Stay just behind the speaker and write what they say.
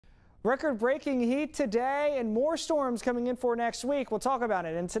Record-breaking heat today and more storms coming in for next week. We'll talk about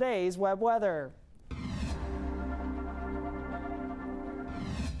it in today's web weather.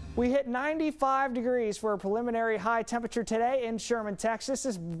 We hit 95 degrees for a preliminary high temperature today in Sherman, Texas.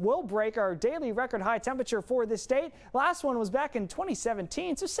 This will break our daily record high temperature for this state. Last one was back in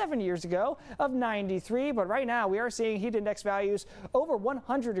 2017, so 7 years ago, of 93. But right now we are seeing heat index values over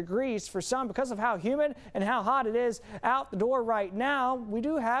 100 degrees for some because of how humid and how hot it is out the door right now. We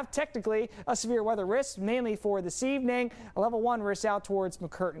do have technically a severe weather risk, mainly for this evening. A level 1 risk out towards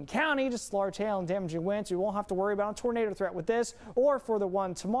McCurtain County, just large hail and damaging winds. We won't have to worry about a tornado threat with this or for the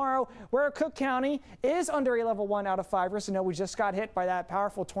one tomorrow, where Cook County is under a level 1 out of 5 risk. I know we just got hit by that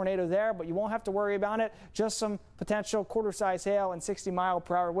powerful tornado there, but you won't have to worry about it. Just some potential quarter-size hail and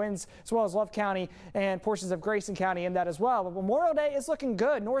 60-mile-per-hour winds, as well as Love County and portions of Grayson County in that as well. But Memorial Day is looking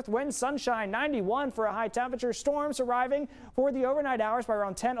good. North wind, sunshine, 91 for a high temperature. Storms arriving for the overnight hours by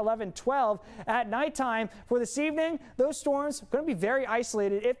around 10, 11, 12 at nighttime. For this evening, those storms are going to be very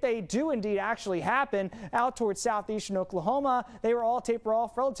isolated if they do indeed actually happen out towards southeastern Oklahoma. They will all taper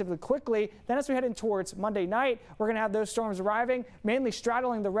off relatively quickly. Then as we head in towards Monday night, we're going to have those storms arriving, mainly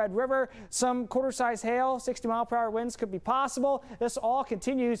straddling the Red River. Some quarter-size hail, 60-mile-per-hour winds could be possible. This all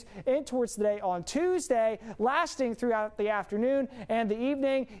continues in towards the day on Tuesday, lasting throughout the afternoon and the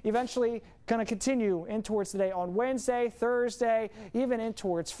evening, eventually going to continue in towards the day on Wednesday, Thursday, even in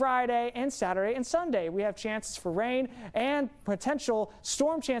towards Friday and Saturday and Sunday. We have chances for rain and potential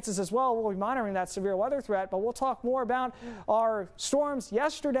storm chances as well. We'll be monitoring that severe weather threat, but we'll talk more about our storms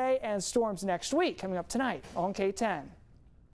yesterday and storms next week coming up tonight on K10.